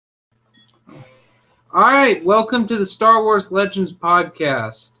All right, welcome to the Star Wars Legends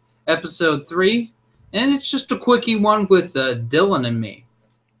podcast, episode 3, and it's just a quickie one with Dylan and me.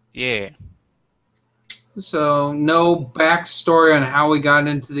 Yeah. So, no backstory on how we got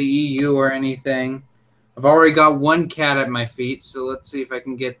into the EU or anything. I've already got one cat at my feet, so let's see if I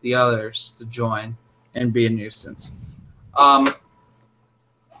can get the others to join and be a nuisance.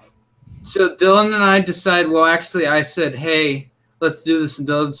 So Dylan and I decide, well, actually, I said, hey, let's do this, and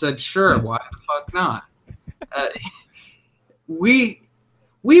Dylan said, sure, why the fuck not? Uh, we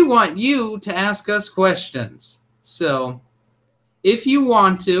want you to ask us questions. So if you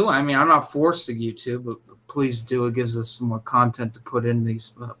want to, I mean, I'm not forcing you to, but please do. It gives us some more content to put in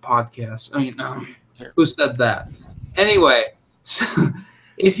these podcasts. I mean, who said that? Anyway, so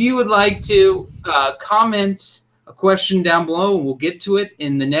if you would like to comment a question down below, we'll get to it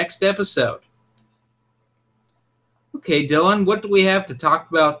in the next episode. Okay, Dylan, what do we have to talk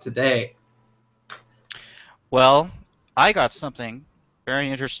about today? Well, I got something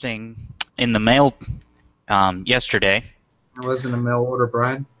very interesting in the mail yesterday. I wasn't a mail order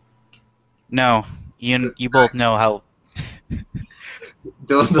bride. No, you both know how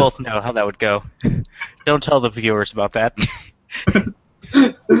that would go. Don't tell the viewers about that.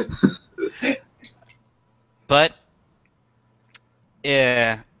 But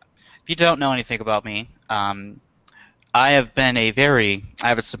if you don't know anything about me, I have been a very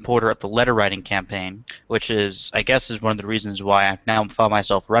avid supporter of the letter writing campaign, which is, I guess, is one of the reasons why I now found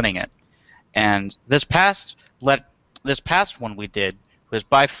myself running it. And this past one we did was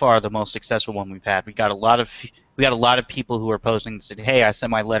by far the most successful one we've had. We got a lot of people who were posting and said, "Hey, I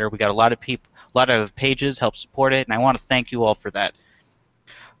sent my letter." We got a lot of pages help support it, and I want to thank you all for that.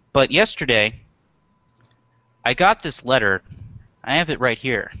 But yesterday, I got this letter. I have it right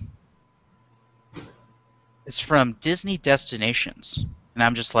here. It's from Disney Destinations, and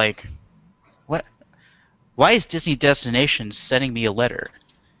I'm just like, what? Why is Disney Destinations sending me a letter?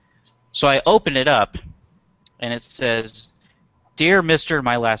 So I open it up, and it says, "Dear Mr.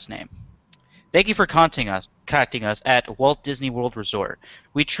 My last name, thank you for contacting us at Walt Disney World Resort.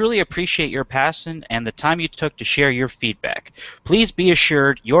 We truly appreciate your passion and the time you took to share your feedback. Please be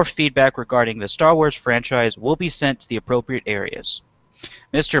assured your feedback regarding the Star Wars franchise will be sent to the appropriate areas.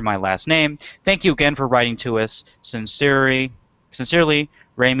 Mr. My last name, thank you again for writing to us. Sincerely,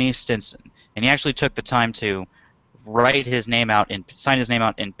 Raimi Stinson." And he actually took the time to write his name out and sign his name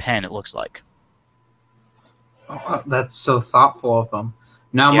out in pen, it looks like. Oh, that's so thoughtful of him.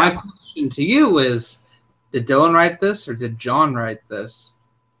 Now, Yeah. my question to you is, did Dylan write this or did John write this?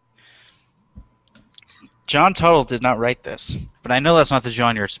 John Tuttle did not write this, but I know that's not the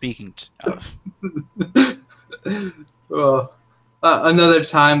John you're speaking of. Well, another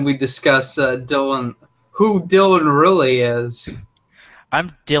time we discuss Dylan, who Dylan really is.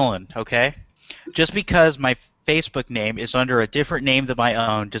 I'm Dylan, okay? Just because my Facebook name is under a different name than my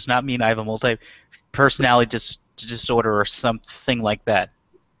own does not mean I have a multi-personality disorder or something like that.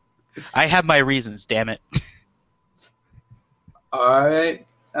 I have my reasons, damn it. All right.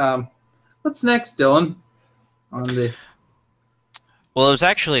 What's next, Dylan? Well, it was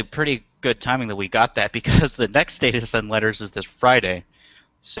actually pretty good timing that we got that because the next day to send letters is this Friday.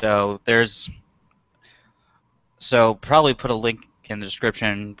 So probably put a link in the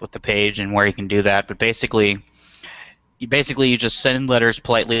description with the page and where you can do that. But basically you just send letters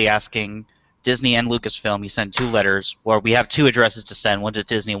politely asking Disney and Lucasfilm. You send 2 letters, where we have 2 addresses to send, one to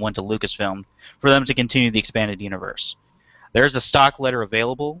Disney and one to Lucasfilm, for them to continue the expanded universe. There's a stock letter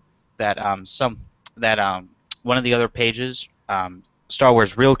available that one of the other pages, Star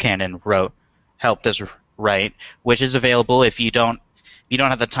Wars Real Canon helped us write, which is available if you don't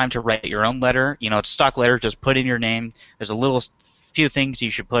have the time to write your own letter. You know, it's a stock letter, just put in your name. There's a few things you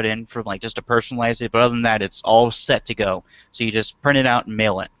should put in for just to personalize it, but other than that, it's all set to go. So you just print it out and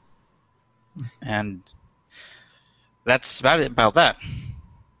mail it. And that's about that.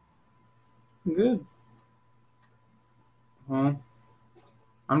 Good. Well,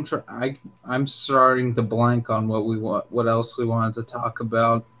 I'm starting to blank on what else we wanted to talk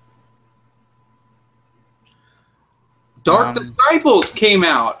about. Dark Disciples came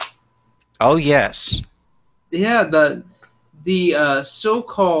out. Oh yes. Yeah, the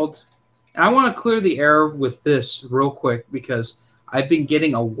so-called. And I want to clear the air with this real quick because I've been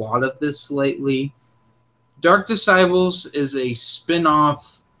getting a lot of this lately. Dark Disciples is a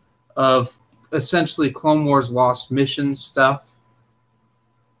spin-off of essentially Clone Wars Lost Mission stuff.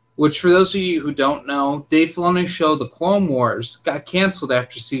 Which, for those of you who don't know, Dave Filoni's show, The Clone Wars, got canceled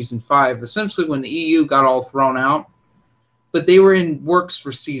after Season 5, essentially when the EU got all thrown out. But they were in works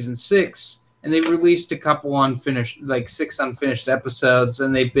for Season 6, and they released a couple unfinished, like 6 unfinished episodes,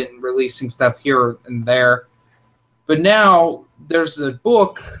 and they've been releasing stuff here and there. But now there's a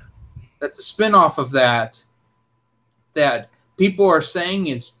book that's a spin-off of that people are saying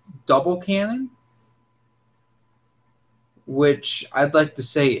is double canon, which I'd like to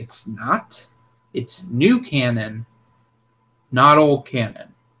say it's not. It's new canon, not old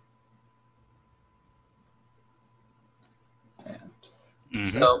canon. And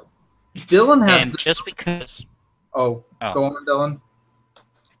so Dylan has... And just because... Go on, Dylan.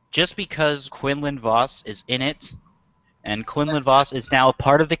 Just because Quinlan Voss is in it, and Quinlan Voss is now a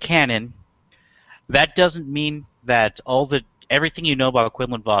part of the canon, that doesn't mean that everything you know about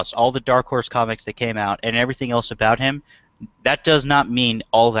Quinlan Voss, all the Dark Horse comics that came out, and everything else about him, that does not mean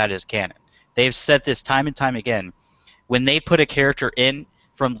all that is canon. They've said this time and time again. When they put a character in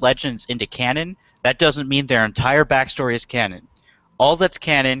from Legends into canon, that doesn't mean their entire backstory is canon. All that's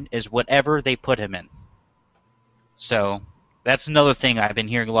canon is whatever they put him in. So that's another thing I've been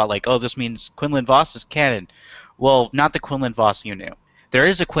hearing a lot, like, oh, this means Quinlan Voss is canon. Well, not the Quinlan Voss you knew. There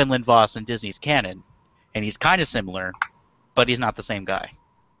is a Quinlan Voss in Disney's canon, and he's kind of similar, but he's not the same guy.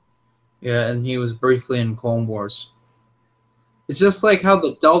 Yeah, and he was briefly in Clone Wars. It's just like how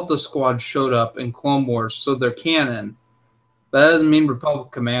the Delta Squad showed up in Clone Wars, so they're canon. But that doesn't mean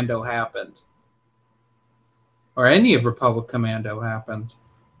Republic Commando happened. Or any of Republic Commando happened.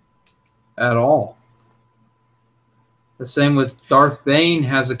 At all. The same with Darth Bane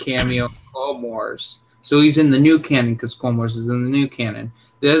has a cameo in Clone Wars. So he's in the new canon because Clone Wars is in the new canon.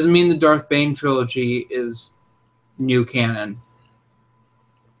 It doesn't mean the Darth Bane trilogy is new canon.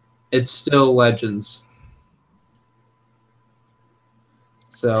 It's still Legends.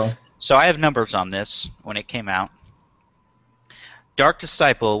 So I have numbers on this when it came out. Dark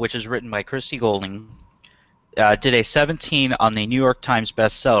Disciple, which is written by Christy Golding, did a 17 on the New York Times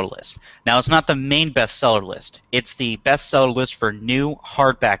bestseller list. Now, it's not the main bestseller list. It's the bestseller list for new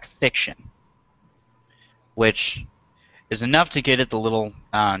hardback fiction, which is enough to get it the little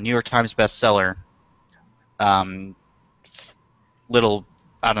New York Times bestseller little,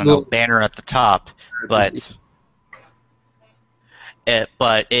 I don't know, banner at the top, but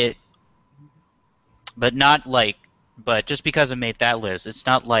just because it made that list, it's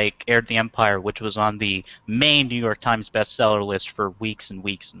not like Heir to the Empire, which was on the main New York Times bestseller list for weeks and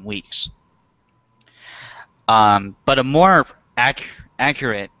weeks and weeks. But a more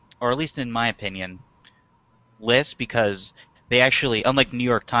accurate, or at least in my opinion, list, because they actually, unlike New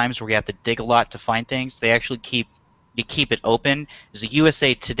York Times where you have to dig a lot to find things, they actually keep it open, is the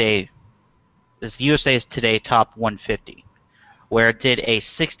USA Today. Is the USA's Today Top 150, where it did a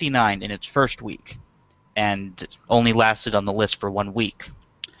 69 in its first week, and only lasted on the list for 1 week.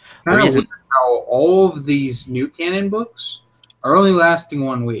 It's kind of weird how all of these new canon books are only lasting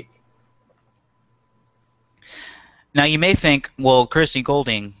 1 week. Now you may think, well, Christy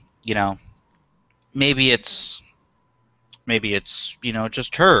Golding, maybe it's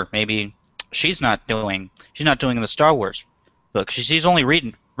just her. Maybe she's not doing the Star Wars book. She's only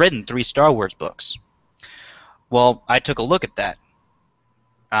written 3 Star Wars books. Well, I took a look at that.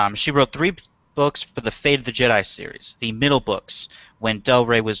 She wrote 3 books for the Fate of the Jedi series, the middle books, when Del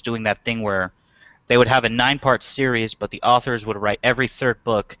Rey was doing that thing where they would have a 9-part series, but the authors would write every 3rd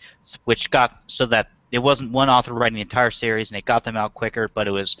book, which got so that it wasn't one author writing the entire series, and it got them out quicker, but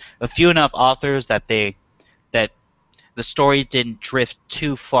it was a few enough authors that the story didn't drift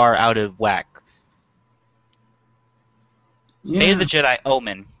too far out of whack. Yeah. Fate of the Jedi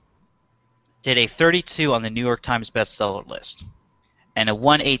Omen did a 32 on the New York Times bestseller list, and a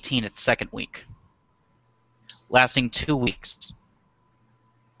 118 its second week, lasting 2 weeks.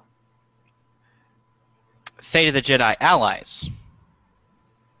 Fate of the Jedi Allies.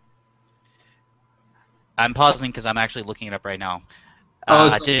 I'm pausing because I'm actually looking it up right now.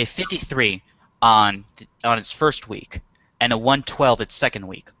 Did a 53 on its first week, and a 112 its second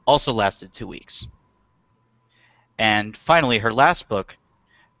week. Also lasted 2 weeks. And finally, her last book.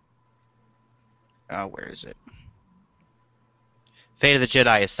 Where is it? Fate of the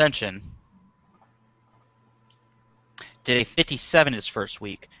Jedi Ascension did a 57 its first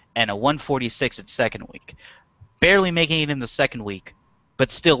week, and a 146 its second week. Barely making it in the second week, but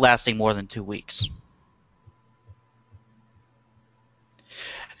still lasting more than 2 weeks.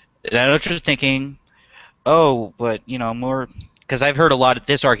 And I know what you're thinking, oh, but, more... Because I've heard a lot of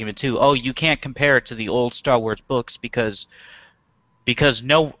this argument, too. Oh, you can't compare it to the old Star Wars books because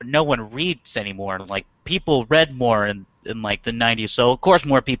no one reads anymore. Like, people read more in like, the 90s, so, of course,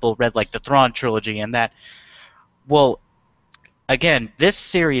 more people read, like, the Thrawn trilogy and that. Well, again, this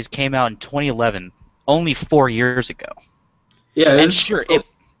series came out in 2011, only 4 years ago. Yeah, and sure,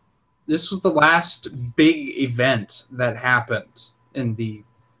 this this was the last big event that happened in the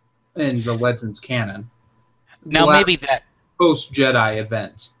Legends canon. The Now last maybe that post Jedi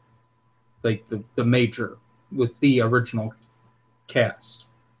event, like the major with the original cast.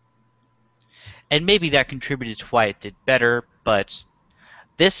 and maybe that contributed to why it did better, but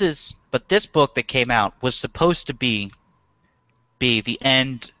this book that came out was supposed to be the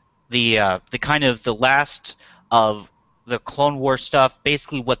end, the kind of the last of the Clone War stuff,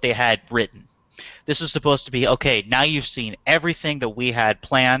 basically what they had written. This was supposed to be, okay, now you've seen everything that we had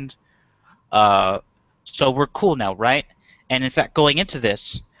planned, so we're cool now, right? And in fact, going into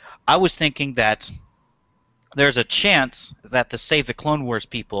this, I was thinking that there's a chance that the Save the Clone Wars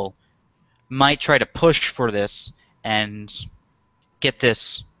people might try to push for this and get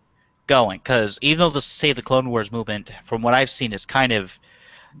this going, because even though the Save the Clone Wars movement, from what I've seen, is kind of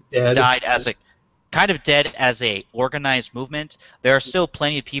Dead. died as a kind of dead as a organized movement, there are still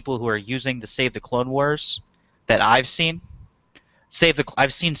plenty of people who are using the Save the Clone Wars that I've seen.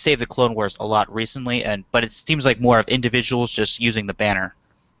 I've seen Save the Clone Wars a lot recently, but it seems like more of individuals just using the banner.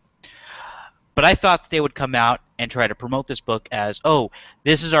 But I thought they would come out and try to promote this book as, oh,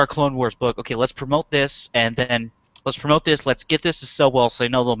 this is our Clone Wars book. Okay, let's promote this, and then let's promote this. Let's get this to sell well so they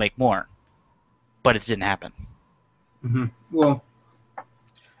know they'll make more. But it didn't happen. Mm-hmm. Well,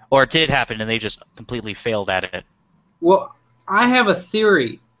 or it did happen, and they just completely failed at it. Well, I have a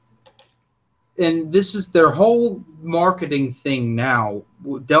theory, and this is their whole marketing thing now.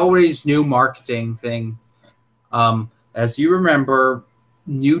 Del Rey's new marketing thing. As you remember,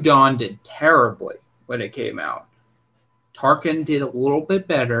 New Dawn did terribly when it came out. Tarkin did a little bit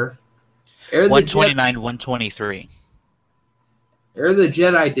better. 129, 123. Heir of the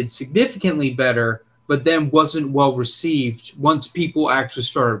Jedi did significantly better, but then wasn't well received once people actually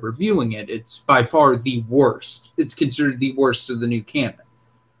started reviewing it. It's by far the worst. It's considered the worst of the new canon.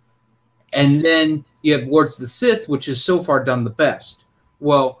 And then you have Lords of the Sith, which has so far done the best.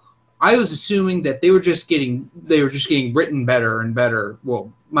 Well, I was assuming that they were just getting written better and better.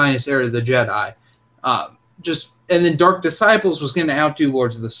 Well, minus Heir of the Jedi. And then Dark Disciples was going to outdo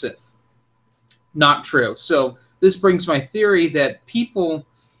Lords of the Sith. Not true. So this brings my theory that people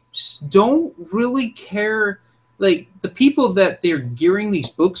just don't really care. Like, the people that they're gearing these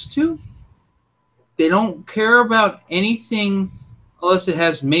books to, they don't care about anything unless it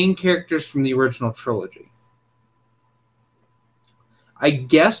has main characters from the original trilogy. I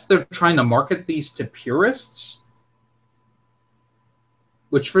guess they're trying to market these to purists,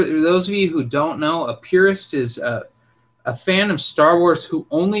 which, for those of you who don't know, a purist is a fan of Star Wars who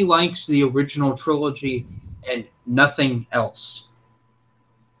only likes the original trilogy and nothing else.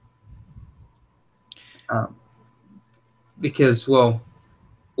 Because, well,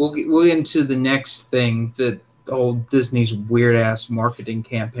 we'll get into the next thing, the old Disney's weird-ass marketing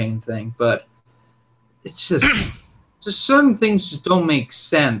campaign thing, but it's just certain things just don't make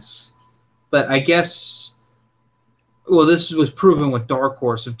sense. But I guess, well, this was proven with Dark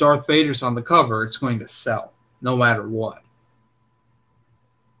Horse. If Darth Vader's on the cover, it's going to sell, no matter what.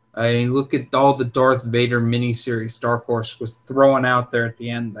 I mean, look at all the Darth Vader miniseries Dark Horse was throwing out there at the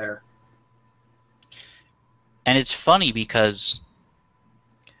end there. And it's funny because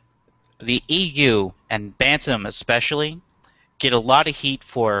the EU and Bantam especially get a lot of heat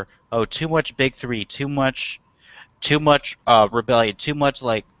for, oh, too much Big Three, too much Rebellion, too much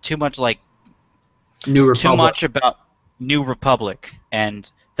like New Republic. Too much about New Republic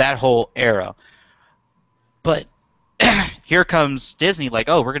and that whole era. But here comes Disney like,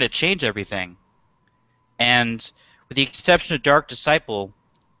 oh, we're going to change everything. And with the exception of Dark Disciple,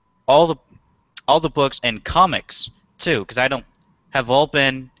 all the books and comics too, because have all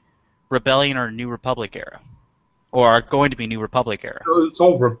been Rebellion or New Republic era, or are going to be New Republic era. It's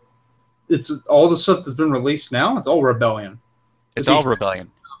all the stuff that's been released now. It's all Rebellion. It's all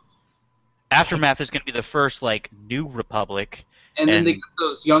Rebellion. Aftermath is going to be the first New Republic. And then they got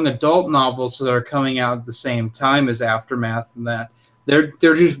those young adult novels that are coming out at the same time as Aftermath, and that they're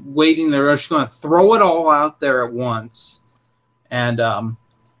just waiting. They're just going to throw it all out there at once, and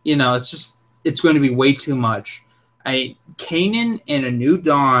it's going to be way too much. Kanan and A New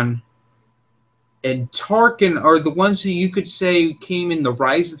Dawn and Tarkin are the ones who you could say came in the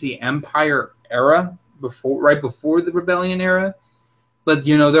Rise of the Empire era, right before the Rebellion era. But,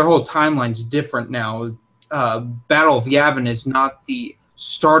 their whole timeline's different now. Battle of Yavin is not the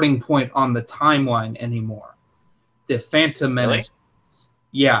starting point on the timeline anymore. The Phantom Menace. Really?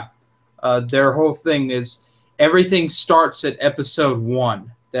 Yeah. Their whole thing is everything starts at episode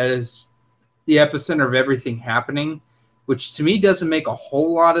 1. That is the epicenter of everything happening, which to me doesn't make a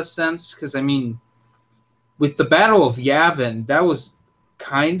whole lot of sense because, with the Battle of Yavin, that was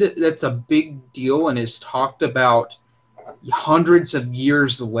that's a big deal and is talked about hundreds of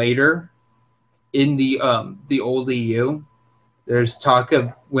years later in the old EU. There's talk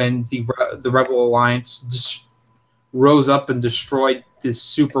of when the Rebel Alliance rose up and destroyed this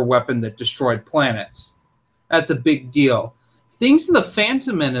super weapon that destroyed planets. That's a big deal. Things in the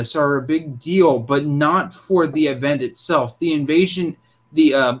Phantom Menace are a big deal, but not for the event itself. The invasion,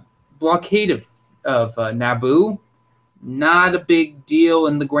 the blockade of Naboo, not a big deal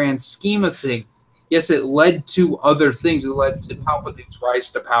in the grand scheme of things. Yes, it led to other things. It led to Palpatine's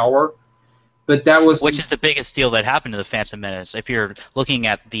rise to power, but that was Which is the biggest deal that happened to the Phantom Menace. If you're looking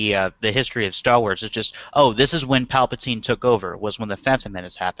at the history of Star Wars, it's just, oh, this is when Palpatine took over, was when the Phantom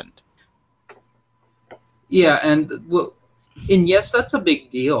Menace happened. yeah, and yes, that's a big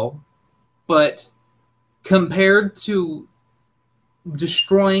deal, but compared to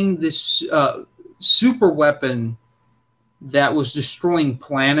destroying this super weapon that was destroying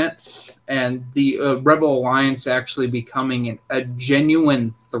planets and the Rebel Alliance actually becoming a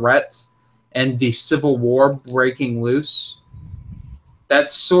genuine threat and the Civil War breaking loose,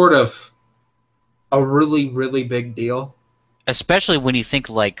 that's sort of a really, really big deal. Especially when you think,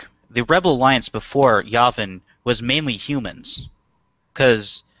 like, the Rebel Alliance before Yavin was mainly humans.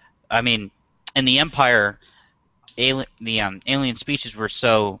 Because, I mean, in the Empire, alien species were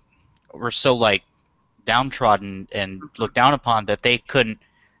so like downtrodden and looked down upon that they couldn't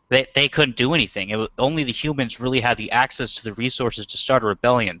do anything. Only the humans really had the access to the resources to start a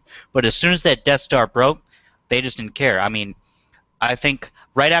rebellion. But as soon as that Death Star broke, they just didn't care. I mean, I think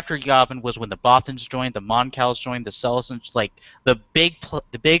right after Yavin was when the Bothans joined, the Moncals joined, the Selicents, like the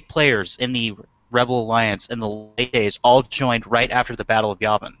big players in the Rebel Alliance in the late days all joined right after the Battle of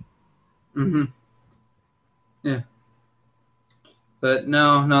Yavin. Mm-hmm. Yeah. But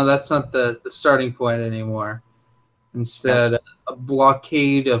no, that's not the starting point anymore. Instead, a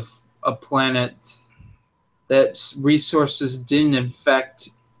blockade of a planet that resources didn't affect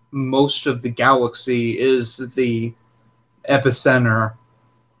most of the galaxy is the epicenter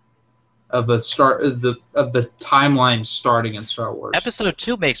of the timeline starting in Star Wars. Episode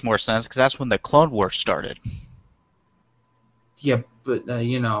 2 makes more sense because that's when the Clone Wars started. Yeah, but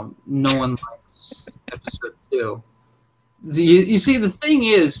no one likes Episode 2. You see, the thing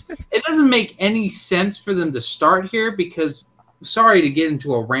is, it doesn't make any sense for them to start here because, sorry to get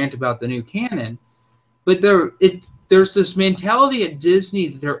into a rant about the new canon, but there's this mentality at Disney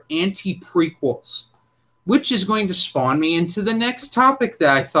that they're anti-prequels, which is going to spawn me into the next topic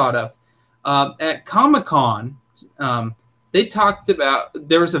that I thought of. At Comic-Con, they talked about,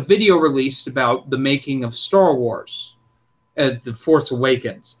 there was a video released about the making of Star Wars, The Force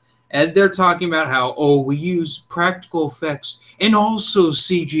Awakens. And they're talking about how, we use practical effects and also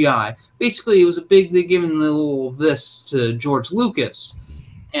CGI. Basically, it was a big, they're giving a little this to George Lucas.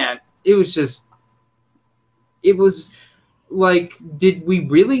 And it was like, did we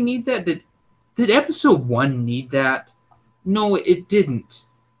really need that? Did Episode 1 need that? No, it didn't.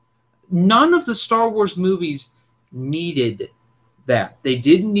 None of the Star Wars movies needed that. They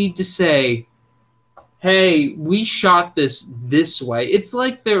didn't need to say, hey, we shot this way. It's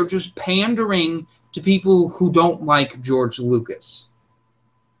like they're just pandering to people who don't like George Lucas.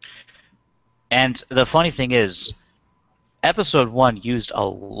 And the funny thing is, Episode 1 used a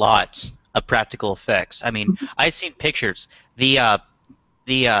lot of practical effects. I mean, I've seen pictures. The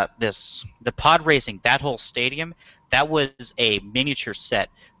pod racing, that whole stadium, that was a miniature set.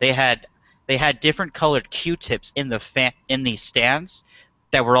 They had different colored Q-tips in the stands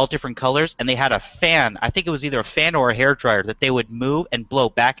that were all different colors, and they had a fan. I think it was either a fan or a hairdryer that they would move and blow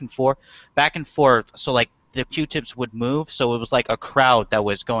back and forth. So like the Q-tips would move, so it was like a crowd that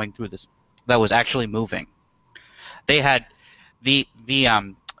was going through this, that was actually moving. They had the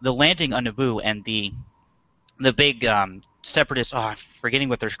landing on Naboo and the big separatist. I'm forgetting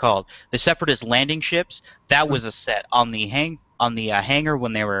what they're called. The separatist landing ships. That was a set on the hangar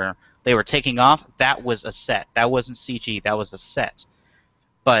when they were taking off. That was a set. That wasn't CG. That was a set.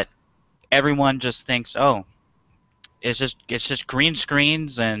 But everyone just thinks, oh, it's just green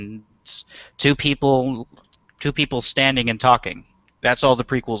screens and two people standing and talking. That's all the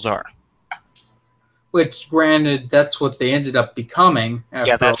prequels are. Which, granted, that's what they ended up becoming.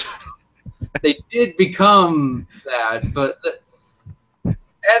 They did become that, but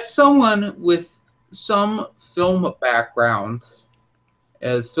as someone with some film background,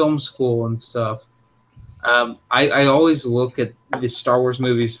 film school and stuff, I always look at the Star Wars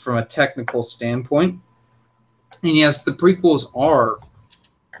movies from a technical standpoint. And yes, the prequels are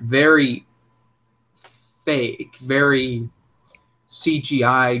very fake, very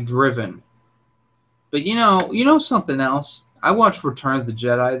CGI driven. But you know something else? I watched Return of the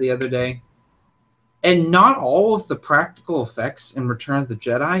Jedi the other day, and not all of the practical effects in Return of the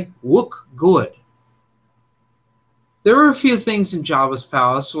Jedi look good. There were a few things in Jabba's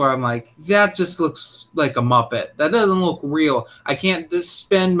palace where I'm like, that just looks like a Muppet. That doesn't look real. I can't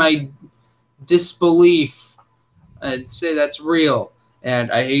suspend my disbelief and say that's real.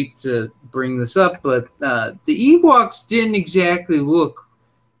 And I hate to bring this up, but the Ewoks didn't exactly look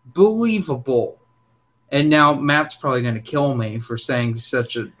believable. And now Matt's probably going to kill me for saying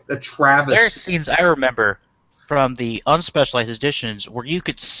such a travesty. There are scenes I remember from the unspecialized editions where you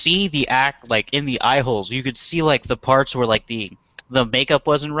could see the act like in the eye holes. You could see like the parts where like the makeup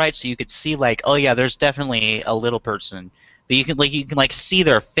wasn't right, so you could see like, oh yeah, there's definitely a little person. But you can see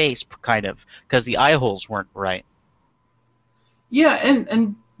their face kind of because the eye holes weren't right. Yeah,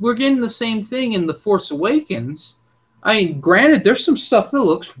 and we're getting the same thing in The Force Awakens. I mean, granted, there's some stuff that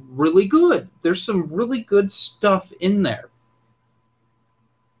looks really good. There's some really good stuff in there.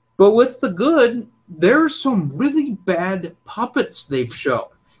 But with the good, there's some really bad puppets they've shown.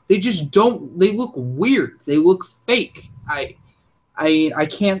 They just don't. They look weird. They look fake. I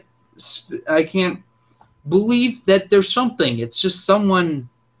can't believe that there's something. It's just someone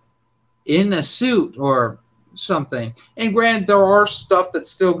in a suit or something. And granted, there are stuff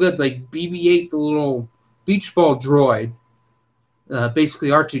that's still good, like BB-8, the little beach ball droid. Basically,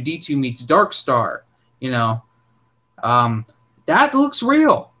 R2-D2 meets Dark Star. You know, that looks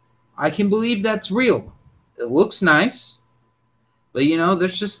real. I can believe that's real. It looks nice, but you know,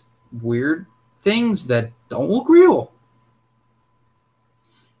 there's just weird things that don't look real.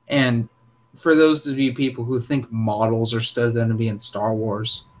 And for those of you people who think models are still going to be in Star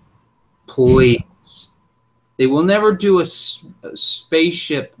Wars, please. They will never do a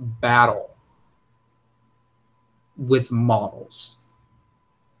spaceship battle with models.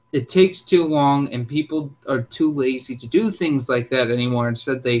 It takes too long, and people are too lazy to do things like that anymore.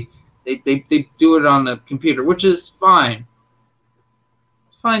 Instead, they do it on the computer, which is fine.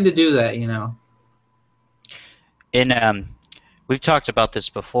 It's fine to do that, you know. We've talked about this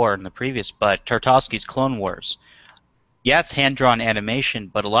before in the previous, but Tartakovsky's Clone Wars. Yeah, it's hand-drawn animation,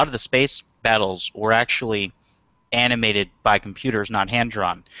 but a lot of the space battles were actually animated by computers, not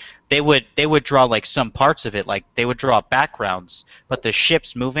hand-drawn. They would draw like some parts of it, like they would draw backgrounds, but the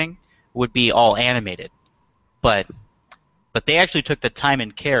ships moving would be all animated. But they actually took the time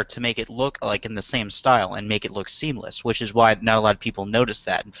and care to make it look like in the same style and make it look seamless, which is why not a lot of people notice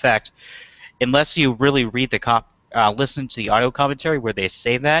that. In fact, unless you really read the listen to the audio commentary where they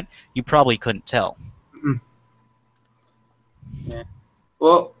say that, you probably couldn't tell. Yeah.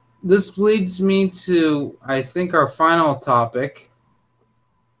 Well, this leads me to, I think, our final topic.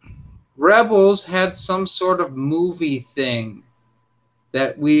 Rebels had some sort of movie thing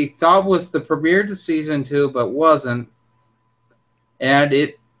that we thought was the premiere to season 2, but wasn't. And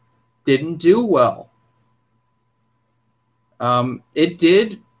it didn't do well. It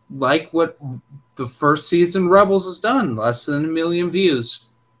did like what the first season Rebels has done, less than 1 million views.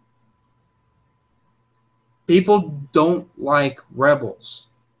 People don't like Rebels.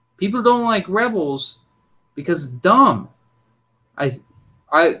 People don't like Rebels because it's dumb.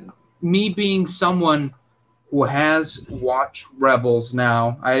 Me being someone who has watched Rebels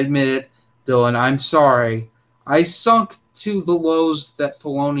now, I admit it, Dylan, I'm sorry. I sunk to the lows that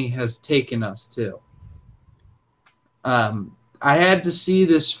Filoni has taken us to. I had to see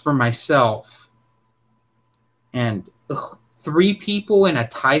this for myself. And 3 people in a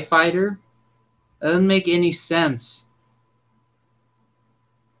TIE fighter? That doesn't make any sense.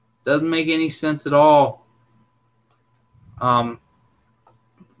 Doesn't make any sense at all.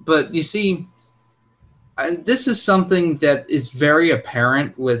 But you see, this is something that is very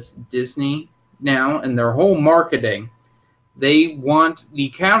apparent with Disney now and their whole marketing. They want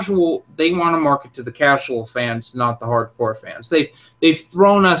to market to the casual fans, not the hardcore fans. They've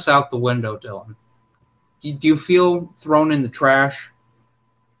thrown us out the window, Dylan. Do you feel thrown in the trash?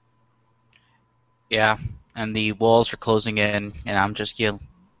 Yeah, and the walls are closing in, and I'm just yelling.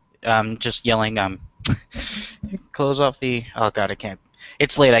 Close off the. Oh God, I can't.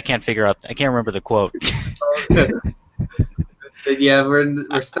 It's late. I can't remember the quote. Yeah,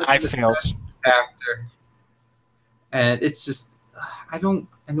 we're stuck in the failed. factor, and it's just I don't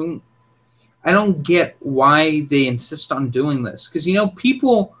get why they insist on doing this, because you know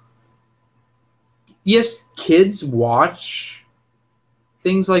people. Yes, kids watch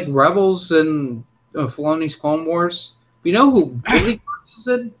things like Rebels and Filoni's Clone Wars. But you know who really watches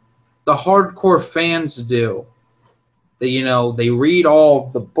it? The hardcore fans do. They read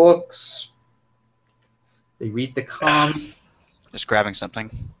all the books. They read the comics. Just grabbing something.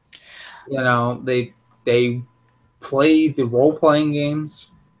 They play the role-playing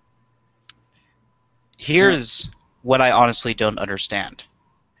games. Here's what I honestly don't understand.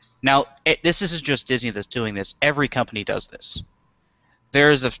 Now, this isn't just Disney that's doing this. Every company does this.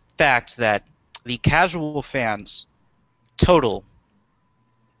 There is a fact that the casual fans total,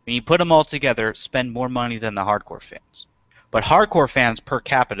 when you put them all together, spend more money than the hardcore fans. But hardcore fans per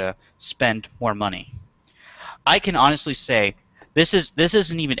capita spend more money. I can honestly say this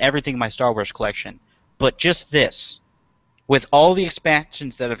isn't even everything in my Star Wars collection, but just this, with all the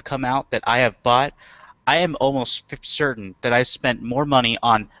expansions that have come out that I have bought, I am almost certain that I spent more money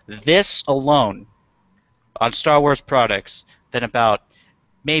on this alone, on Star Wars products, than about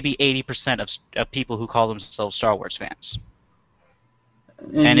maybe 80% of people who call themselves Star Wars fans.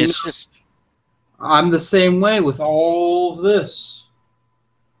 And it's just... I'm the same way with all of this.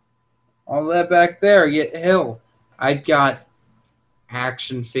 All that back there. Yet, hell, I've got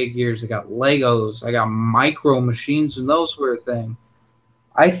action figures, I got Legos, I got micro machines and those sort of thing.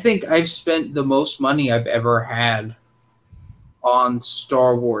 I think I've spent the most money I've ever had on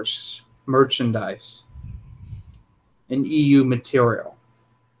Star Wars merchandise and EU material.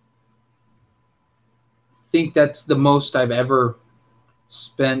 I think that's the most I've ever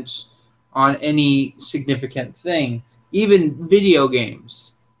spent on any significant thing, even video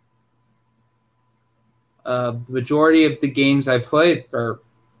games. The majority of the games I've played that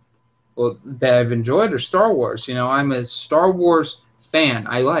I've enjoyed are Star Wars. You know, I'm a Star Wars fan.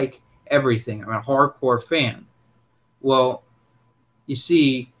 I like everything. I'm a hardcore fan. Well, you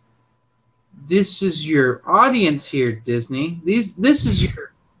see, this is your audience here, Disney. This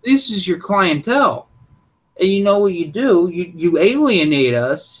is your clientele. And you know what you do? You alienate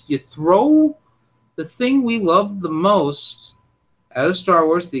us. You throw the thing we love the most out of Star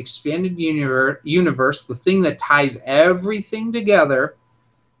Wars, the expanded universe, the thing that ties everything together,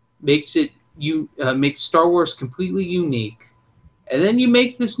 makes Star Wars completely unique. And then you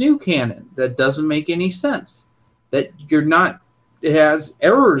make this new canon that doesn't make any sense. That it has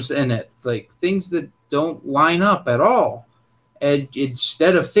errors in it, like things that don't line up at all. And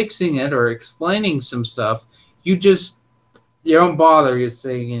instead of fixing it or explaining some stuff, you don't bother. You're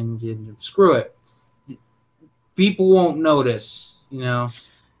saying, screw it. People won't notice, you know.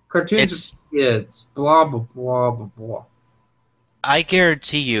 Cartoons are kids, blah, blah, blah, blah, blah. I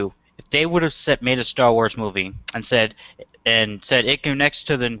guarantee you, if they would have made a Star Wars movie and said it connects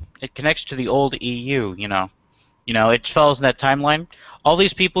to the old EU, you know, it follows in that timeline, all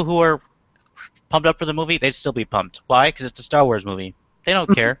these people who are pumped up for the movie, they'd still be pumped. Why? Because it's a Star Wars movie. They don't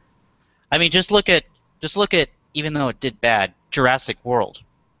care. I mean, just look at, even though it did bad, Jurassic World.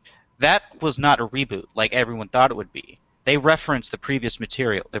 That was not a reboot like everyone thought it would be. They referenced the previous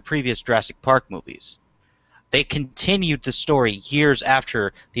material, the previous Jurassic Park movies. They continued the story years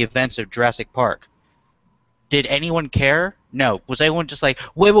after the events of Jurassic Park. Did anyone care? No. Was anyone just like,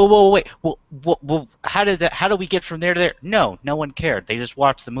 wait, well, how do we get from there to there? No one cared. They just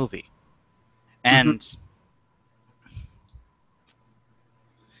watched the movie. And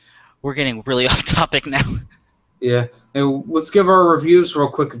we're getting really off topic now. Yeah. And let's give our reviews real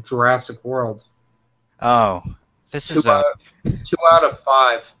quick of Jurassic World. Oh, this is 2 out of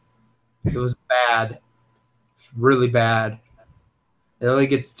 5. It was bad. Really bad. It only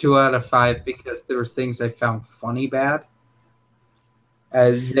gets 2 out of 5 because there were things I found funny bad.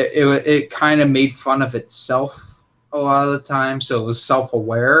 It kind of made fun of itself a lot of the time, so it was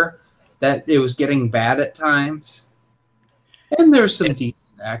self-aware that it was getting bad at times. And there's some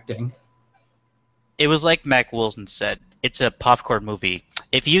decent acting. It was like Mac Wilson said, it's a popcorn movie.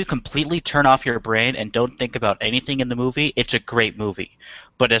 If you completely turn off your brain and don't think about anything in the movie, it's a great movie.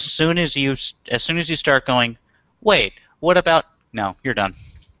 But as soon as you start going, wait, what about... No, you're done.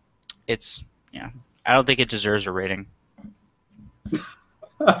 I don't think it deserves a rating.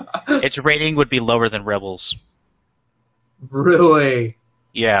 Its rating would be lower than Rebels. Really?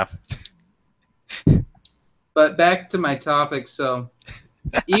 Yeah. But back to my topic, so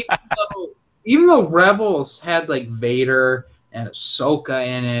even though Rebels had like Vader and Ahsoka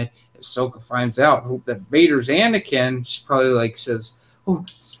in it, Ahsoka finds out that Vader's Anakin, she probably like says, "Oh,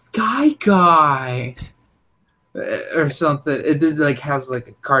 Sky Guy," or something. It did like has like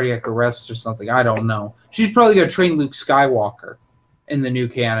a cardiac arrest or something. I don't know. She's probably gonna train Luke Skywalker in the new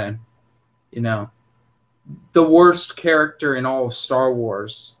canon. You know, the worst character in all of Star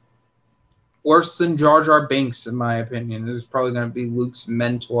Wars. Worse than Jar Jar Binks, in my opinion. It is probably going to be Luke's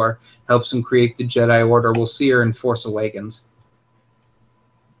mentor, helps him create the Jedi Order. We'll see her in Force Awakens.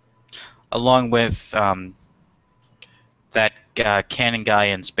 Along with that canon guy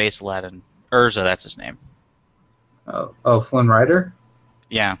in Space Aladdin. Urza, that's his name. Oh, Flynn Rider?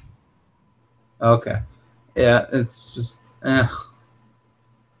 Yeah. Okay. Yeah, it's just. Eh.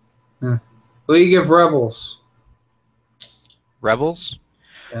 What do you give Rebels? Rebels.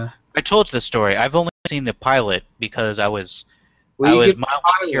 Yeah. I told you the story. I've only seen the pilot because I was What do I you was give mildly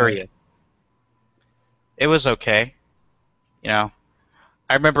Pilot? curious. It was okay, you know.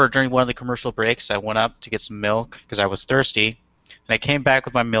 I remember during one of the commercial breaks, I went up to get some milk because I was thirsty, and I came back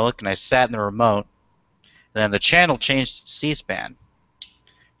with my milk and I sat in the remote, and then the channel changed to C-SPAN. And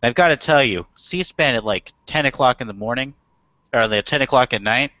I've got to tell you, C-SPAN at like 10 o'clock in the morning, or at 10 o'clock at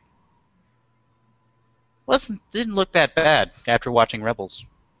night, didn't look that bad after watching Rebels.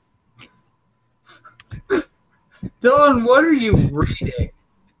 Dylan, what are you reading?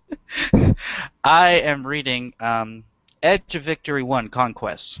 I am reading Edge of Victory 1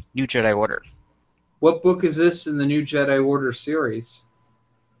 Conquest, New Jedi Order. What book is this in the New Jedi Order series?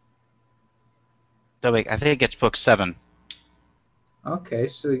 So I think it's book 7. Okay,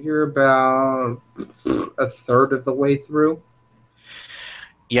 so you're about a third of the way through.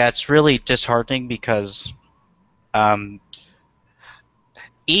 Yeah, it's really disheartening because um,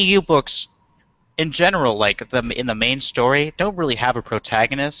 EU books in general, like in the main story, don't really have a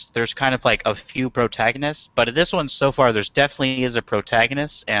protagonist. There's kind of like a few protagonists, but in this one so far, there's definitely is a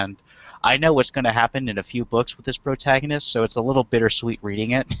protagonist, and I know what's going to happen in a few books with this protagonist, so it's a little bittersweet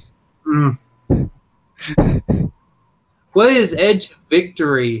reading it. Mm. What is Edge of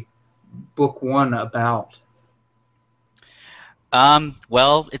Victory book 1 about?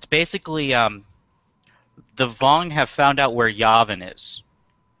 Well, it's basically the Vong have found out where Yavin is,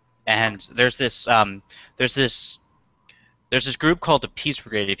 and there's this there's this group called the Peace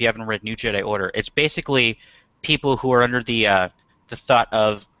Brigade. If you haven't read New Jedi Order, it's basically people who are under the thought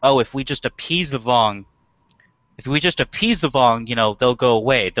of, oh, if we just appease the Vong, you know, they'll go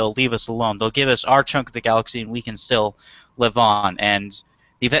away. They'll leave us alone. They'll give us our chunk of the galaxy, and we can still live on. And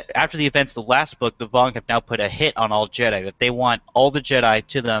after the events of the last book, the Vong have now put a hit on all Jedi that they want all the Jedi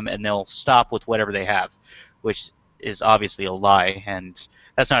to them, and they'll stop with whatever they have, which is obviously a lie. And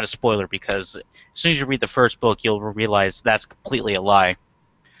that's not a spoiler because as soon as you read the first book, you'll realize that's completely a lie.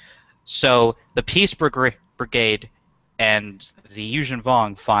 So the Peace Brigade and the Yuuzhan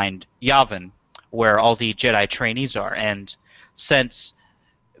Vong find Yavin, where all the Jedi trainees are, and since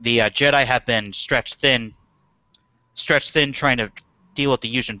the Jedi have been stretched thin trying to deal with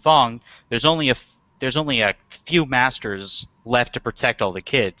the Yuuzhan Vong, there's only a few masters left to protect all the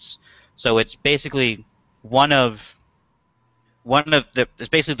kids. So it's basically it's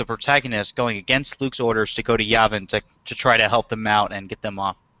basically the protagonist going against Luke's orders to go to Yavin to try to help them out and get them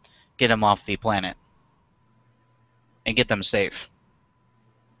off the planet and get them safe.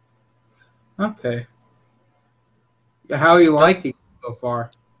 Okay. How are you liking it so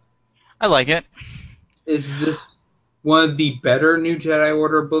far? I like it. Is this one of the better New Jedi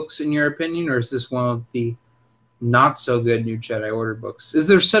Order books in your opinion, or is this one of the not so good New Jedi Order books? Is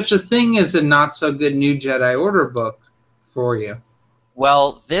there such a thing as a not so good New Jedi Order book for you?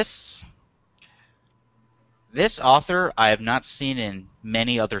 Well, this author I have not seen in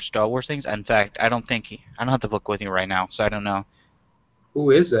many other Star Wars things. In fact, I don't have the book with me right now, so I don't know.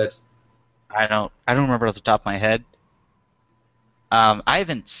 Who is it? I don't remember off the top of my head. I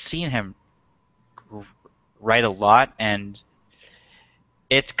haven't seen him write a lot, and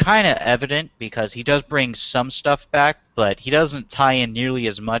it's kind of evident because he does bring some stuff back, but he doesn't tie in nearly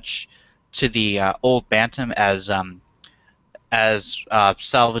as much to the old Bantam as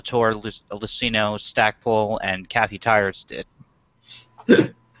Salvatore Lucino, Stackpole, and Kathy Tyers did.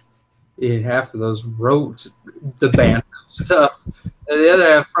 Yeah, half of those wrote the band stuff. And the other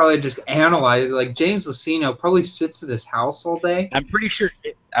half probably just analyzed. Like James Lucino probably sits at his house all day. I'm pretty sure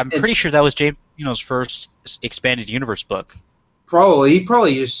that was James Lucino's first expanded universe book. He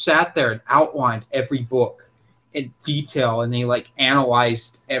probably just sat there and outlined every book in detail, and he like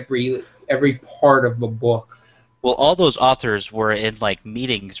analyzed every part of the book. Well, all those authors were in like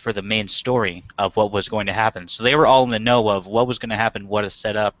meetings for the main story of what was going to happen, so they were all in the know of what was going to happen, what is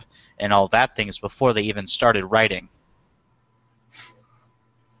set up, and all that things before they even started writing.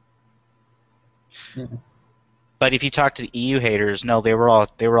 Yeah. But if you talk to the EU haters, no, they were all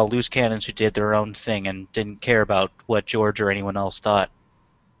loose cannons who did their own thing and didn't care about what George or anyone else thought.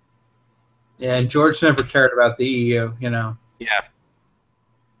 Yeah, and George never cared about the EU, you know. Yeah.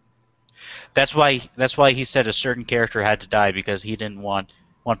 That's why he said a certain character had to die, because he didn't want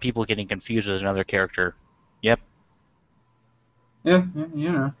people getting confused with another character. Yep. Yeah,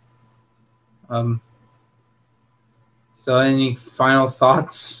 you know. So any final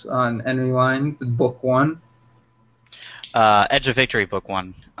thoughts on Enemy Lines, book 1? Edge of Victory, book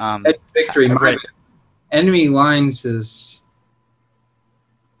 1. Edge of Victory. Enemy Lines is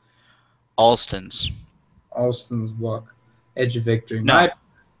Alston's. Alston's book, Edge of Victory. No,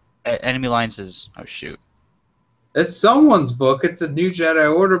 Enemy Lines is oh shoot. It's someone's book. It's a New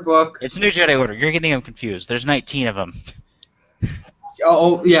Jedi Order book. It's New Jedi Order. You're getting them confused. There's 19 of them.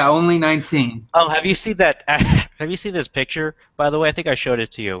 Oh yeah, only 19. Oh, have you seen that? Have you seen this picture? By the way, I think I showed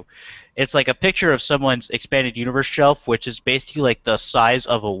it to you. It's like a picture of someone's expanded universe shelf, which is basically like the size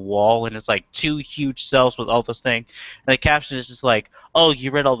of a wall, and it's like two huge shelves with all this thing. And the caption is just like, "Oh,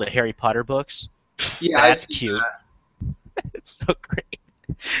 you read all the Harry Potter books? Yeah, That's cute." That. It's so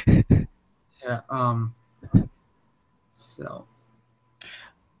great. Yeah. So.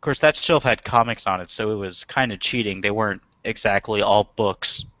 Of course, that shelf had comics on it, so it was kind of cheating. They weren't exactly all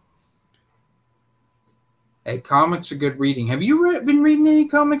books. Hey, comics are good reading. Have you been reading any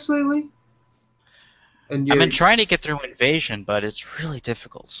comics lately? I've been trying to get through Invasion, but it's really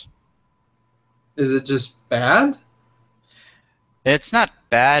difficult. Is it just bad? It's not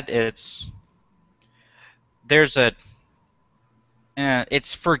bad. It's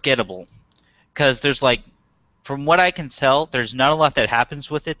forgettable because there's like, from what I can tell, there's not a lot that happens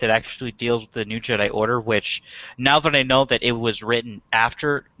with it that actually deals with the New Jedi Order. Which, now that I know that it was written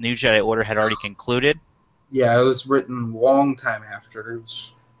after New Jedi Order had already concluded. Yeah, it was written a long time after.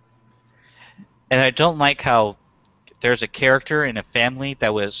 And I don't like how there's a character in a family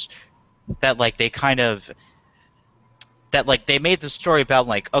that they made the story about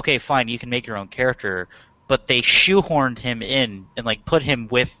like, okay, fine, you can make your own character, but they shoehorned him in and like put him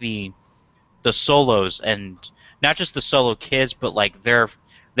with the Solos, and not just the Solo kids, but like their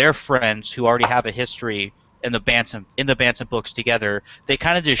friends who already have a history in the Bantam books together. They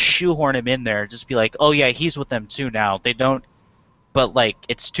kind of just shoehorn him in there, just be like, oh yeah, he's with them too now. They don't, but like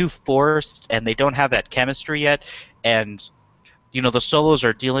it's too forced, and they don't have that chemistry yet. And the Solos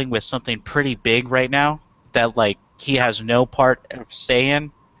are dealing with something pretty big right now that like he has no part of say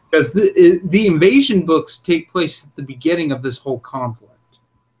in. Because the Invasion books take place at the beginning of this whole conflict.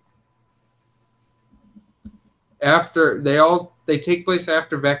 They take place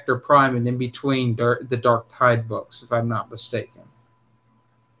after Vector Prime and in between the Dark Tide books, if I'm not mistaken.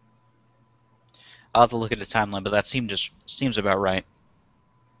 I'll have to look at the timeline, but that seems about right.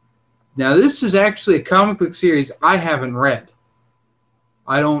 Now, this is actually a comic book series I haven't read.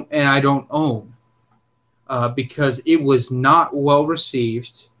 I don't own, because it was not well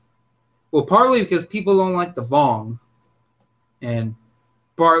received. Well, partly because people don't like the Vong, and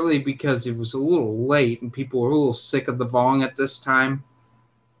partly because it was a little late and people were a little sick of the Vong at this time.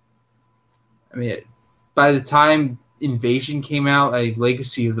 I mean, by the time Invasion came out,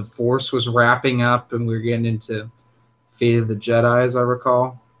 Legacy of the Force was wrapping up, and we were getting into Fate of the Jedi, as I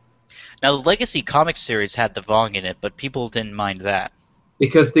recall. Now, the Legacy comic series had the Vong in it, but people didn't mind that.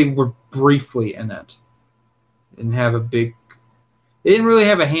 Because they were briefly in it. They didn't really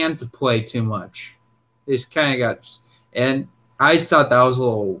have a hand to play too much. They just kind of got... And I thought that was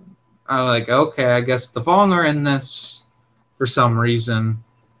I'm like, okay, I guess the Vong are in this for some reason.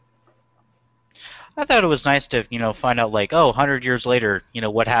 I thought it was nice to, find out, like, 100 years later,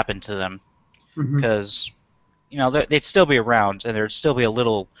 what happened to them. Because, they'd still be around, and there'd still be a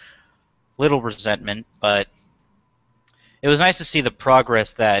little resentment, but it was nice to see the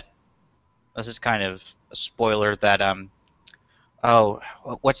progress that, this is kind of a spoiler, that,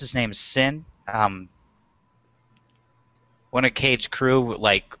 what's his name, Sin? One of Cade's crew,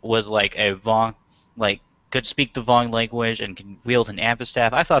 was like a Vong, could speak the Vong language and can wield an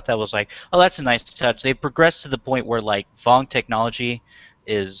amphistaff. I thought that was like, oh, that's a nice touch. They progressed to the point where Vong technology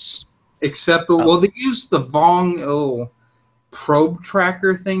is acceptable. Well, they use the Vong little probe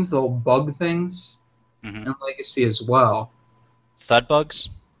tracker things, the little bug things, in Legacy as well. Thud bugs?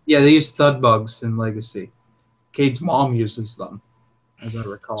 Yeah, they use thud bugs in Legacy. Cade's mom uses them, as I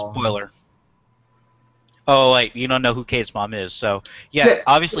recall. Spoiler. Oh, wait, you don't know who Cade's mom is, so... Yeah,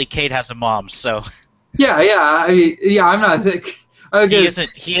 obviously Cade has a mom, so... Yeah, I'm not...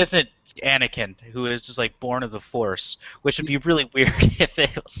 He isn't Anakin, who is just, born of the Force, which would be really weird if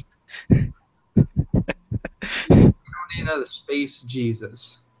it was... We don't need another space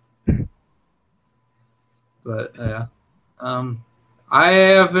Jesus. But, yeah. I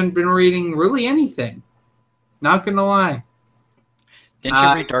haven't been reading really anything. Not gonna lie. Didn't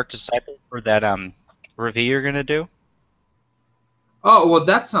you read Dark Disciple for that, review you're gonna do? Oh, well,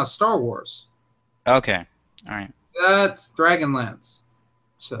 that's not Star Wars. Okay, alright. That's Dragonlance.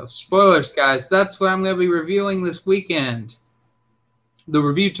 So, spoilers, guys. That's what I'm going to be reviewing this weekend. The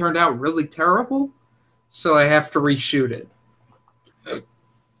review turned out really terrible, so I have to reshoot it.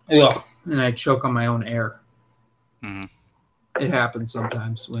 Ugh. And I choke on my own air. It happens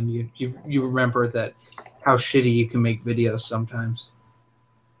sometimes when you remember that how shitty you can make videos sometimes.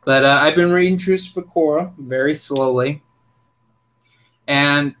 But I've been reading Truce of Bakura very slowly,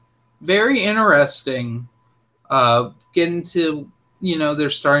 and very interesting. Getting to, they're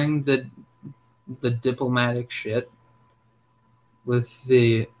starting the diplomatic shit with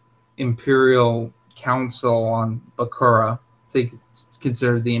the Imperial Council on Bakura. I think it's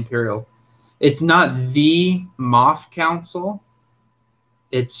considered the Imperial. It's not the Moth Council.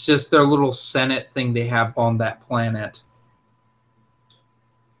 It's just their little Senate thing they have on that planet.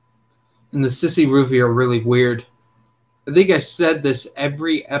 And the Sissy Ruvi are really weird. I think I said this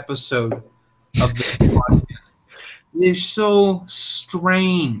every episode of the podcast. They're so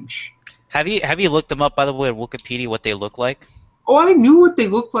strange. Have you looked them up, by the way, on Wikipedia, what they look like? Oh, I knew what they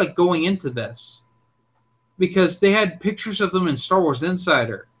looked like going into this. Because they had pictures of them in Star Wars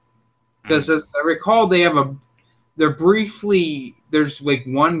Insider. Because as I recall, there's like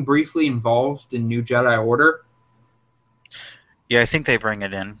one briefly involved in New Jedi Order. Yeah, I think they bring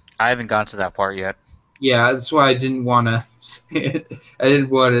it in. I haven't gotten to that part yet. Yeah, that's why I didn't want to say it. I didn't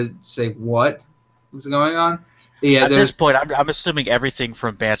want to say what was going on. Yeah, at this point, I'm assuming everything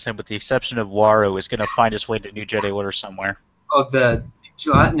from Bantam, with the exception of Waru, is going to find its way to New Jedi Order somewhere. Oh, the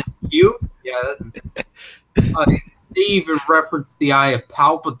gelatinous cube? Yeah. They even referenced the Eye of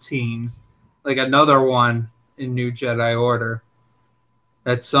Palpatine, like another one in New Jedi Order.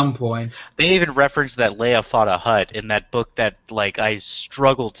 At some point, they even referenced that Leia fought a Hutt in that book that I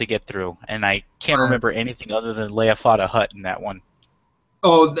struggled to get through, and I can't remember anything other than Leia fought a Hutt in that one.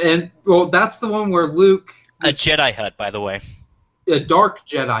 Oh, and that's the one where Luke. A Jedi Hutt, by the way. A dark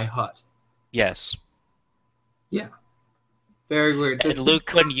Jedi Hutt. Yes. Yeah. Very weird. And Luke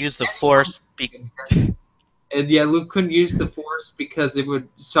couldn't use the Force. And yeah, Luke couldn't use the Force because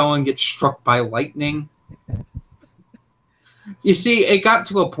someone get struck by lightning. You see, it got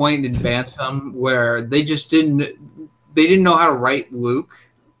to a point in Bantam where they didn't know how to write Luke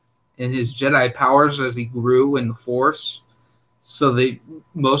and his Jedi powers as he grew in the Force. So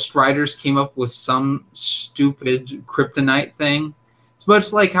most writers came up with some stupid kryptonite thing. It's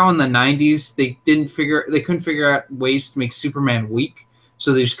much like how in the 90s they couldn't figure out ways to make Superman weak.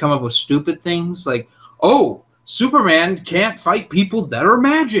 So they just come up with stupid things like, oh, Superman can't fight people that are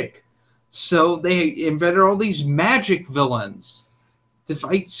magic. So they invented all these magic villains to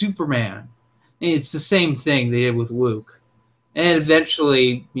fight Superman. And it's the same thing they did with Luke. And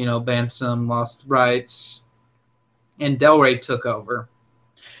eventually, Bantam lost the rights, and Del Rey took over.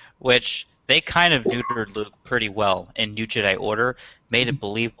 Which they kind of neutered Luke pretty well in New Jedi Order, made it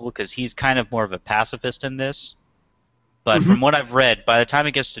believable because he's kind of more of a pacifist in this. But from what I've read, by the time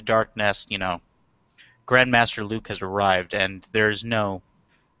it gets to Dark Nest, Grandmaster Luke has arrived, and there's no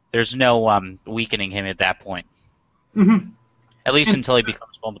weakening him at that point. At least until he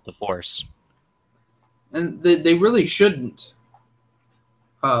becomes one with the Force. And they really shouldn't.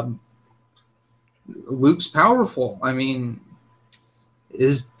 Luke's powerful. I mean,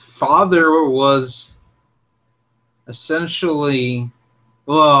 his father was essentially...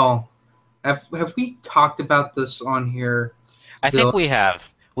 Well, have we talked about this on here? I think we have.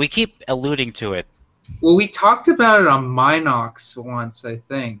 We keep alluding to it. Well, we talked about it on Minox once, I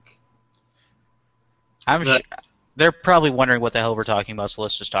think. They're probably wondering what the hell we're talking about, so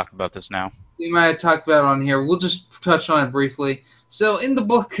let's just talk about this now. We might have talked about it on here. We'll just touch on it briefly. So, in the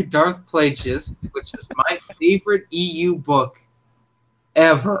book Darth Plagueis, which is my favorite EU book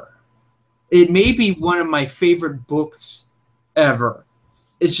ever, it may be one of my favorite books ever.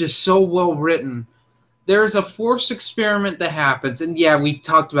 It's just so well written. There's a Force experiment that happens, and yeah, we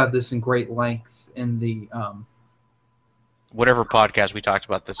talked about this in great length in the whatever podcast we talked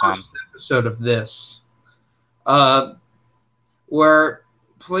about this on. Episode of this, where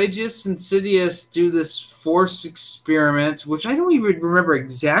Plagueis and Sidious do this Force experiment, which I don't even remember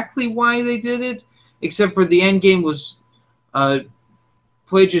exactly why they did it, except for the end game was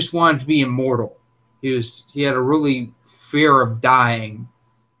Plagueis wanted to be immortal. He had a really fear of dying,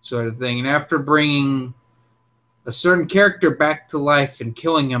 sort of thing, and after bringing a certain character back to life and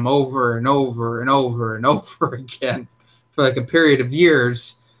killing him over and over and over and over again for like a period of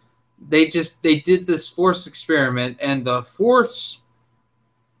years, they did this Force experiment, and the Force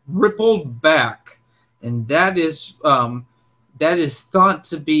rippled back, and that is thought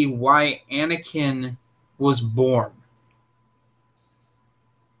to be why Anakin was born.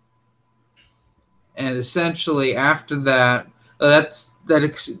 And essentially, after that,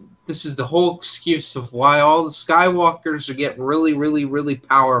 this is the whole excuse of why all the Skywalkers get really, really, really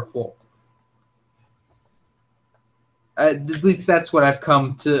powerful. At least that's what I've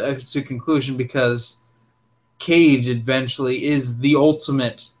come to a conclusion, because Cade eventually is the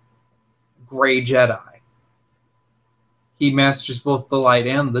ultimate Gray Jedi. he masters both the light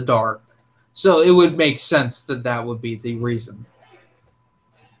and the dark. So it would make sense that that would be the reason.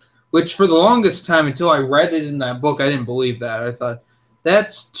 Which, for the longest time, until I read it in that book, I didn't believe that. I thought,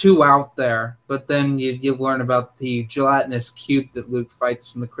 that's too out there. But then you learn about the gelatinous cube that Luke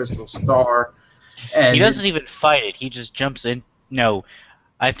fights in the Crystal Star. And He doesn't even fight it. He just jumps in. No,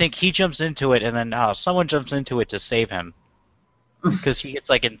 I think he jumps into it, and then someone jumps into it to save him. Because he gets,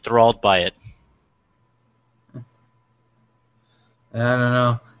 like, enthralled by it. I don't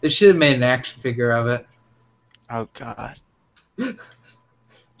know. They should have made an action figure of it. Oh, God.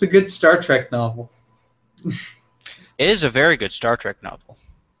 It's a good Star Trek novel. It is a very good Star Trek novel.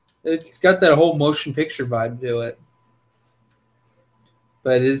 It's got that whole motion picture vibe to it.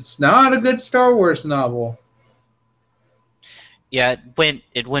 But it's not a good Star Wars novel. Yeah,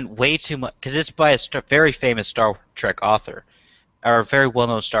 it went way too much, because it's by a very famous Star Trek author, or a very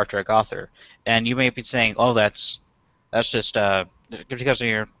well-known Star Trek author. And you may be saying, oh, that's just because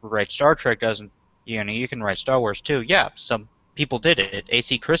you write Star Trek doesn't, you can write Star Wars too. Yeah, some people did it.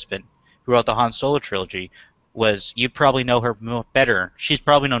 A.C. Crispin, who wrote the Han Solo trilogy, you'd probably know her better. She's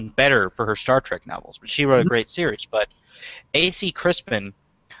probably known better for her Star Trek novels, but she wrote a great series. But A.C. Crispin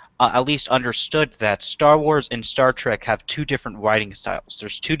at least understood that Star Wars and Star Trek have two different writing styles.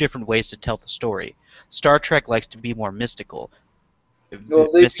 There's two different ways to tell the story. Star Trek likes to be more mystical.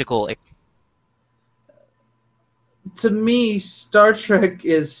 To me, Star Trek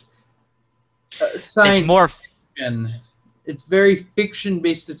is science It's more fiction. It's very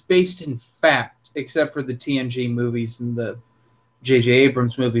fiction-based. It's based in fact, except for the TNG movies and the J.J.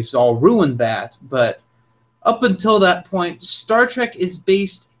 Abrams movies all ruined that. But up until that point, Star Trek is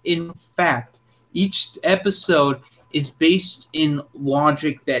based in fact. Each episode is based in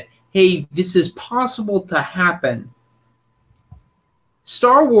logic that, hey, this is possible to happen.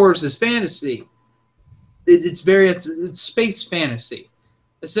 Star Wars is fantasy. It's space fantasy.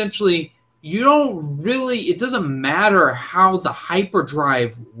 Essentially, it doesn't matter how the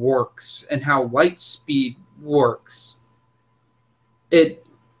hyperdrive works and how light speed works.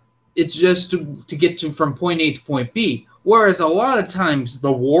 It's just to get from point A to point B. Whereas a lot of times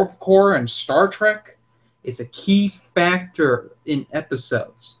the warp core in Star Trek is a key factor in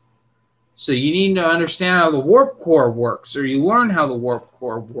episodes. So you need to understand how the warp core works, or you learn how the warp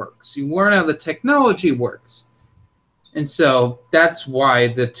core works. You learn how the technology works. And so that's why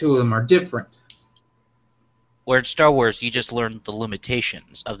the two of them are different. where in Star Wars you just learn the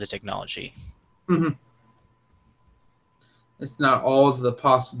limitations of the technology. Mm-hmm. It's not all of the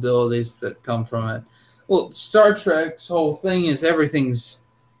possibilities that come from it. Well, Star Trek's whole thing is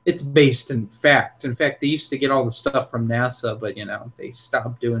it's based in fact. In fact, they used to get all the stuff from NASA, but, they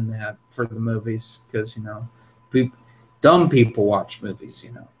stopped doing that for the movies because, dumb people watch movies,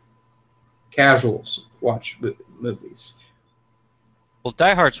 Casuals watch movies. Well,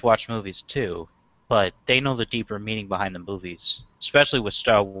 diehards watch movies too, but they know the deeper meaning behind the movies, especially with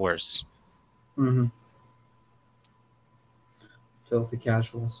Star Wars. Mm-hmm. Filthy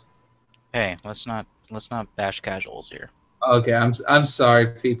casuals. Hey, let's not bash casuals here. Okay, I'm sorry,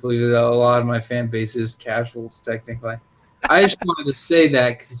 people. Even though a lot of my fan base is casuals, technically, I just wanted to say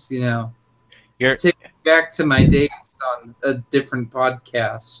that because You're take me back to my days on a different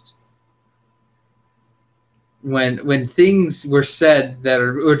podcast when things were said that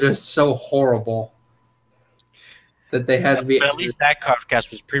were just so horrible that they had to be. But at least that podcast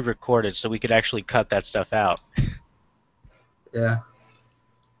was pre-recorded, so we could actually cut that stuff out. Yeah,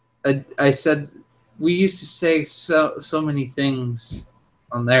 I said. We used to say so many things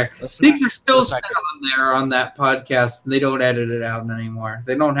on there. Things are still said on there on that podcast, and they don't edit it out anymore.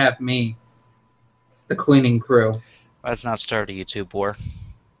 They don't have me, the cleaning crew. Let's not start a YouTube war.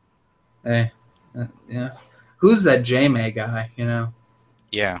 Hey, yeah. Who's that J-May guy,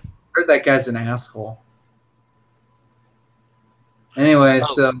 Yeah. I heard that guy's an asshole. Anyway,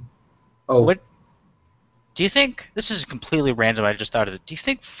 What? Do you think, this is completely random, I just thought of it, do you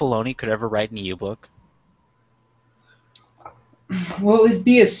think Filoni could ever write an EU book? Well, it'd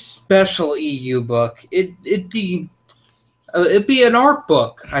be a special EU book. It'd be an art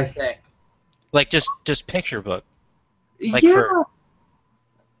book, I think. Like just picture book. Like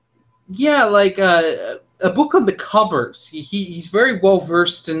yeah, like a book on the covers. He's very well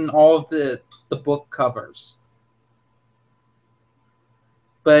versed in all of the book covers.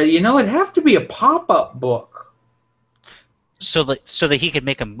 But it'd have to be a pop-up book. So that he could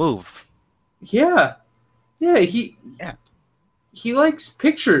make a move. Yeah. He likes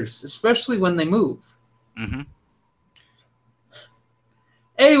pictures, especially when they move. Mm-hmm.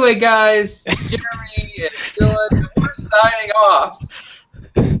 Anyway, guys, Jeremy and Dylan, we're signing off.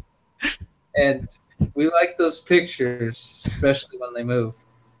 And we We like those pictures, especially when they move.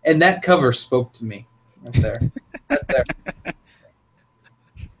 And that cover spoke to me right there. Right there.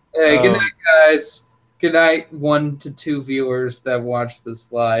 Hey, good night, guys. Good night, 1 to 2 viewers that watch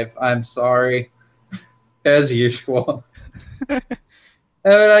this live. I'm sorry, as usual. Have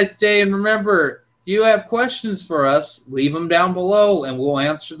a nice day, and remember, if you have questions for us, leave them down below, and we'll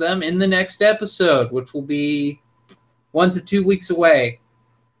answer them in the next episode, which will be 1 to 2 weeks away.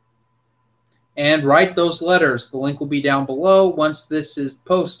 And write those letters. The link will be down below once this is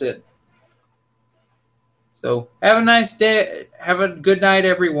posted. So have a nice day. Have a good night,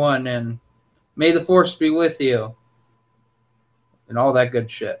 everyone, and may the force be with you. And all that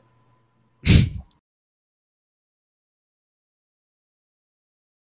good shit.